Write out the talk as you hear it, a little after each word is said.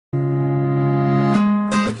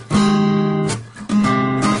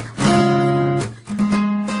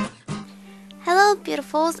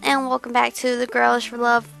beautifuls, and welcome back to the Girlish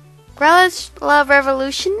Love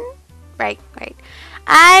Revolution. Right.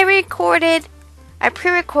 I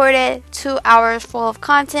pre-recorded 2 hours full of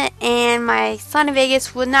content, and my son in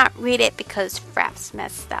Vegas would not read it because Fraps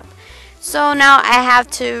messed up. So now I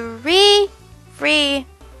have to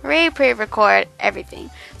pre-record everything.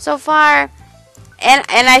 So far, and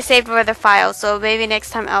I saved over the files, so maybe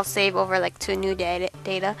next time I'll save over like to new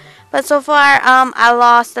data. But so far, I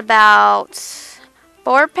lost about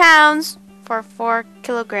 4 pounds for 4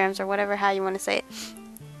 kilograms or whatever how you want to say it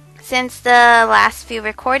since the last few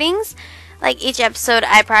recordings. Like each episode,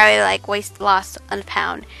 I probably like lost a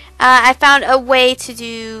pound. I found a way to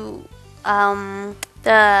do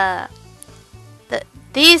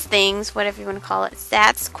these things, whatever you want to call it,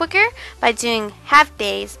 stats quicker by doing half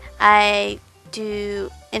days. I do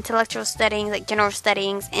intellectual studying, like general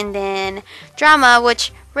studyings, and then drama,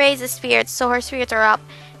 which raises spirits, so her spirits are up.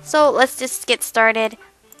 So let's just get started.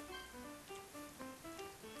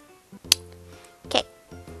 Okay.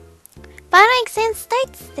 Final exam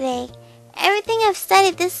starts today. Everything I've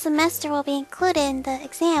studied this semester will be included in the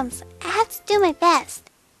exams. I have to do my best.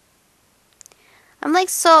 I'm like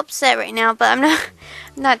so upset right now, but I'm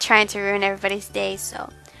not trying to ruin everybody's day, so.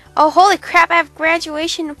 Oh, holy crap, I have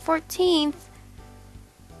graduation on 14th.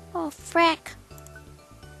 Oh, frick.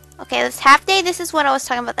 Okay, this half day, this is what I was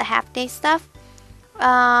talking about, the half day stuff.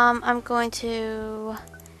 I'm going to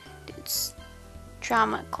do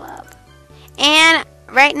drama club. And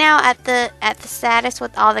right now at the status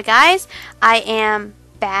with all the guys, I am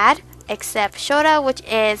bad, except Shota, which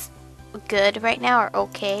is good right now, or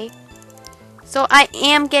okay. So I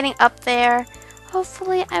am getting up there.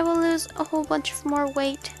 Hopefully I will lose a whole bunch of more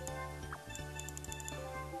weight.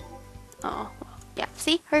 Oh, well, yeah,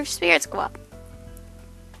 see? Her spirits go up.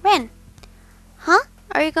 Ren. Huh?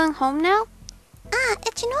 Are you going home now? Ah,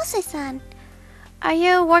 Ichinose-san. Are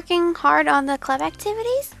you working hard on the club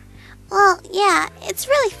activities? Well, yeah, it's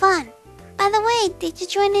really fun. By the way, did you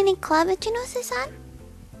join any club, Ichinose-san?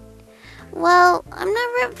 Well, I'm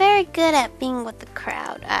not very good at being with the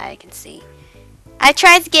crowd, I can see. I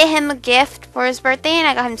tried to get him a gift for his birthday, and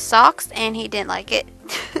I got him socks, and he didn't like it.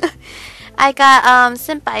 I got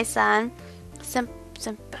Senpai-san.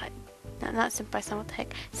 Senpai. No, not Senpai-san, what the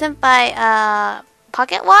heck? Senpai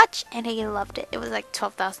pocket watch, and he loved it. It was like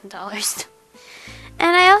 $12,000.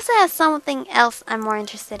 And I also have something else I'm more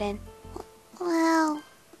interested in. Well,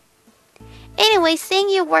 anyway, seeing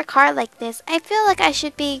you work hard like this, I feel like I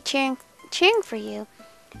should be cheering for you.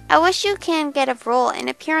 I wish you can get a role and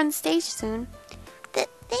appear on the stage soon.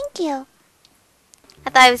 Thank you. I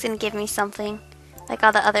thought he was gonna give me something, like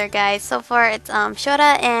all the other guys. So far, it's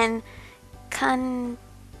Shota and Kan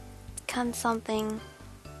something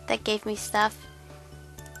that gave me stuff.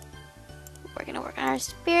 We're gonna work on our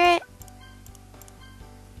spirit.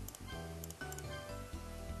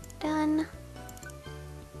 Done.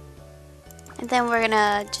 And then we're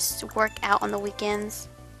gonna just work out on the weekends.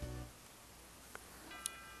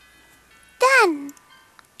 Done!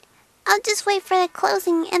 I'll just wait for the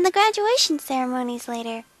closing and the graduation ceremonies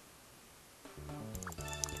later.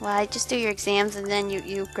 Well, just do your exams and then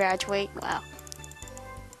you graduate. Wow.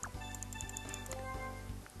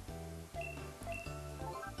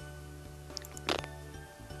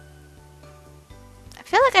 I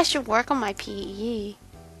feel like I should work on my PE.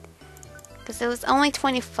 Because it was only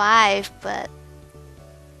 25, but...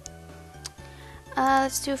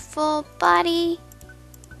 let's do full body.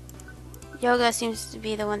 Yoga seems to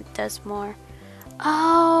be the one that does more.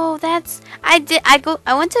 Oh,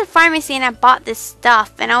 I went to the pharmacy and I bought this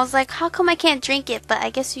stuff, and I was like, how come I can't drink it? But I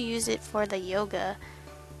guess you use it for the yoga.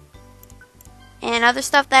 And other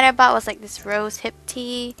stuff that I bought was like this rose hip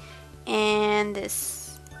tea and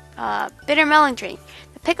this bitter melon drink.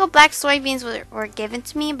 The pickled black soybeans were given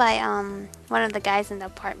to me by one of the guys in the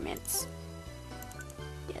apartments.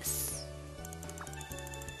 Yes.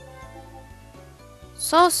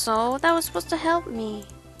 So that was supposed to help me.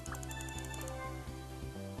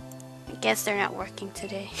 I guess they're not working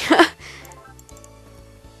today.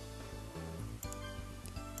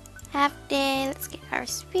 Half day, let's get our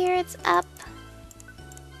spirits up.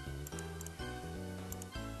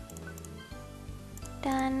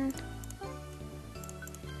 Done.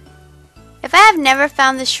 If I have never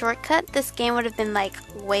found this shortcut, this game would have been like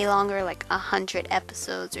way longer, like 100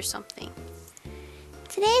 episodes or something.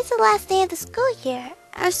 Today is the last day of the school year.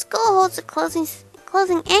 Our school holds the closing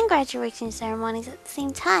and graduation ceremonies at the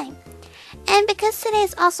same time. And because today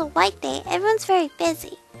is also White Day, everyone's very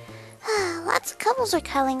busy. Lots of couples are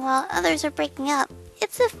cuddling while others are breaking up.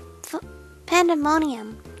 It's a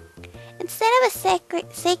pandemonium. Instead of a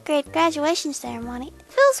sacred graduation ceremony, it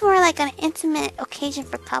feels more like an intimate occasion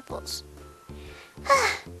for couples.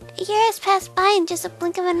 A year has passed by in just a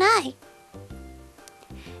blink of an eye.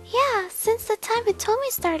 Yeah, since the time Hitomi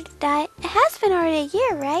started to diet, it has been already a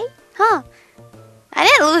year, right? Huh. I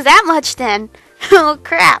didn't lose that much then. Oh,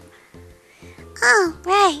 crap. Oh,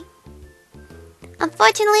 right.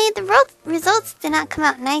 Unfortunately, the results did not come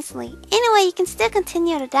out nicely. Anyway, you can still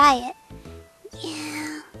continue to diet.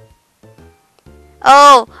 Yeah.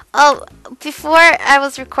 Oh, before I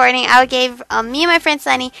was recording, I gave me and my friend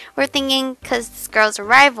Sunny, we're thinking, because this girl's a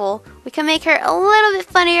rival, we can make her a little bit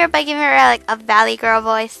funnier by giving her like a Valley Girl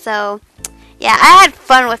voice. So, yeah, I had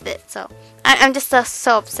fun with it. So, I'm just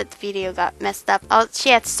so upset the video got messed up. She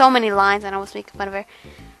had so many lines and I was making fun of her.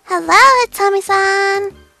 Hello,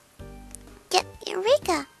 Hitomi-san. Get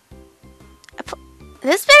Eureka.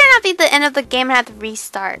 This better not be the end of the game and have to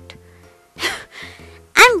restart.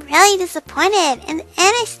 I'm really disappointed, and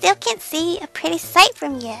I still can't see a pretty sight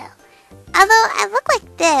from you. Although I look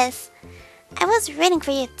like this, I was rooting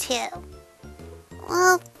for you too.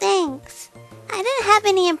 Well, thanks. I didn't have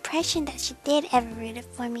any impression that you did ever root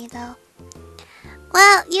for me though.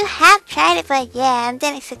 Well, you have tried it for a year and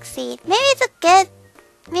didn't succeed. Maybe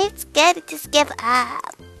it's good to just give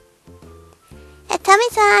up.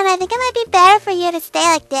 Hitomi-san, I think it might be better for you to stay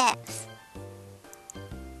like this.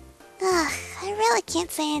 Ugh, I really can't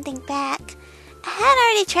say anything back. I had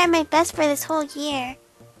already tried my best for this whole year.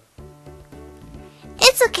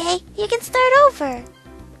 It's okay, you can start over.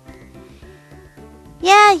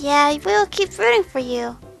 Yeah, we'll keep rooting for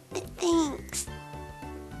you. Thanks.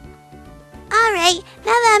 Alright, now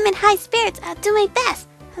that I'm in high spirits, I'll do my best.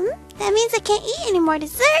 That means I can't eat any more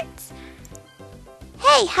desserts.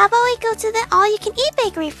 Hey, how about we go to the all-you-can-eat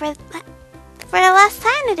bakery for the last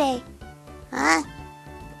time today? Huh?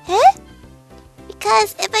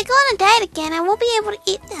 Because if I go on a diet again, I won't be able to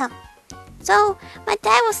eat them. So, my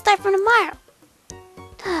diet will start from tomorrow.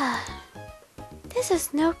 This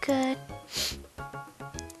is no good.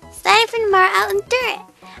 Starting from tomorrow, I'll endure it.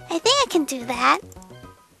 I think I can do that.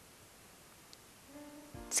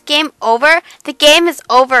 Is game over? The game is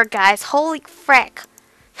over, guys. Holy frick.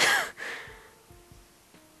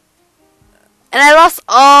 And I lost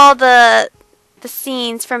all the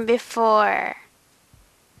scenes from before.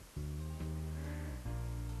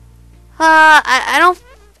 I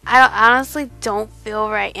honestly don't feel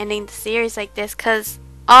right ending the series like this, because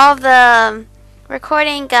all the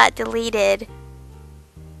recording got deleted.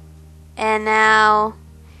 And now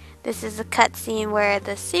this is a cutscene where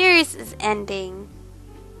the series is ending.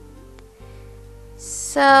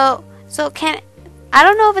 So I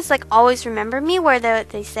don't know if it's like Always Remember Me, where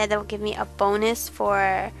they said they'll give me a bonus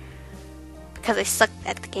for, because I sucked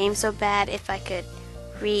at the game so bad, if I could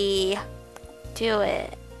redo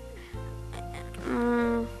it.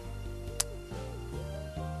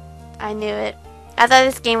 I knew it. I thought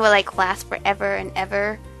this game would like last forever and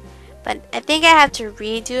ever, but I think I have to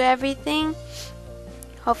redo everything.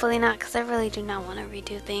 Hopefully not, because I really do not want to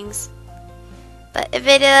redo things. But if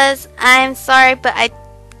it is, I'm sorry, but I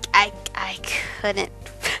couldn't.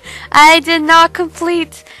 I did not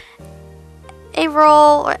complete a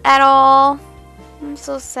role at all. I'm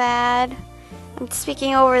so sad. I'm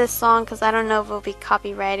speaking over the song because I don't know if it will be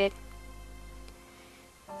copyrighted.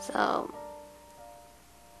 So,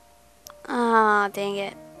 dang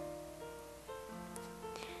it.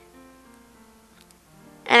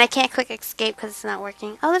 And I can't click escape because it's not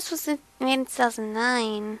working. Oh, this was made in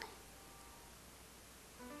 2009.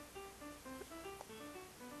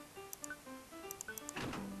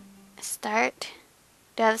 Start?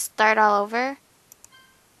 Do I have to start all over?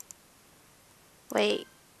 Wait.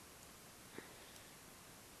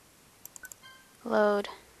 Load.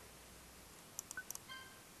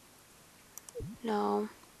 No.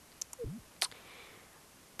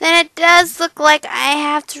 Then it does look like I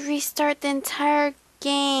have to restart the entire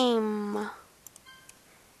game.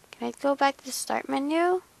 Can I go back to the start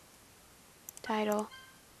menu? Title.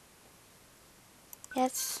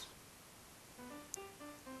 Yes.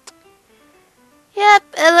 Yep,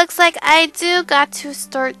 it looks like I do got to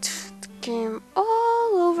start the game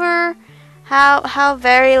all over. How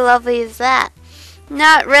very lovely is that?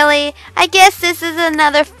 Not really. I guess this is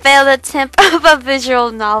another failed attempt of a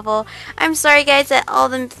visual novel. I'm sorry guys that all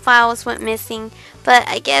the files went missing, but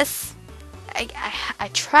I guess I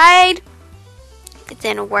tried. It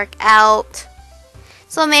didn't work out.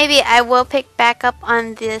 So maybe I will pick back up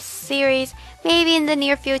on this series. Maybe in the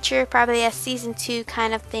near future, probably a season 2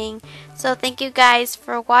 kind of thing. So thank you guys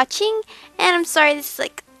for watching. And I'm sorry this is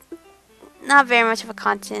like not very much of a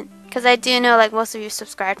content, because I do know like most of you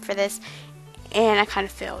subscribed for this and I kind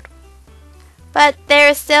of failed. But there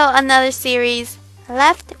is still another series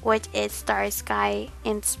left, which is Starry Sky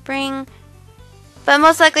in Spring. But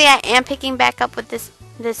most likely I am picking back up with this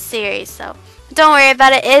series, so don't worry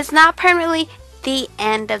about it. It's not permanently the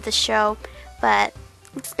end of the show, but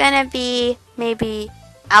it's gonna be maybe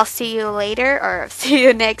I'll see you later or see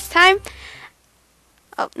you next time.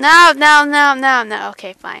 Oh, no.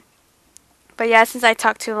 Okay, fine. But yeah, since I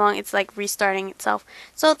talked too long, it's like restarting itself.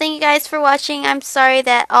 So thank you guys for watching. I'm sorry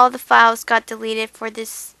that all the files got deleted for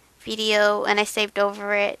this video and I saved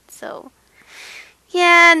over it. So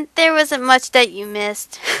yeah, there wasn't much that you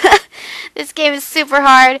missed. This game is super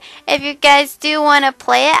hard. If you guys do want to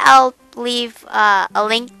play it, I'll leave a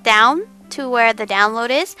link down to where the download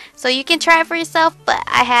is, so you can try it for yourself. But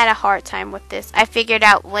I had a hard time with this. I figured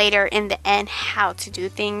out later in the end how to do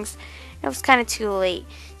things. It was kind of too late.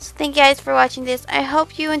 So thank you guys for watching this. I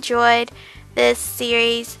hope you enjoyed this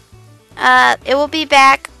series. It will be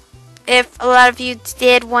back. If a lot of you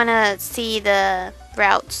did want to see the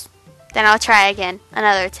routes, then I'll try again,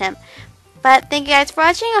 another attempt. But thank you guys for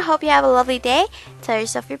watching. I hope you have a lovely day. Tell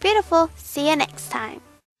yourself you're beautiful. See you next time.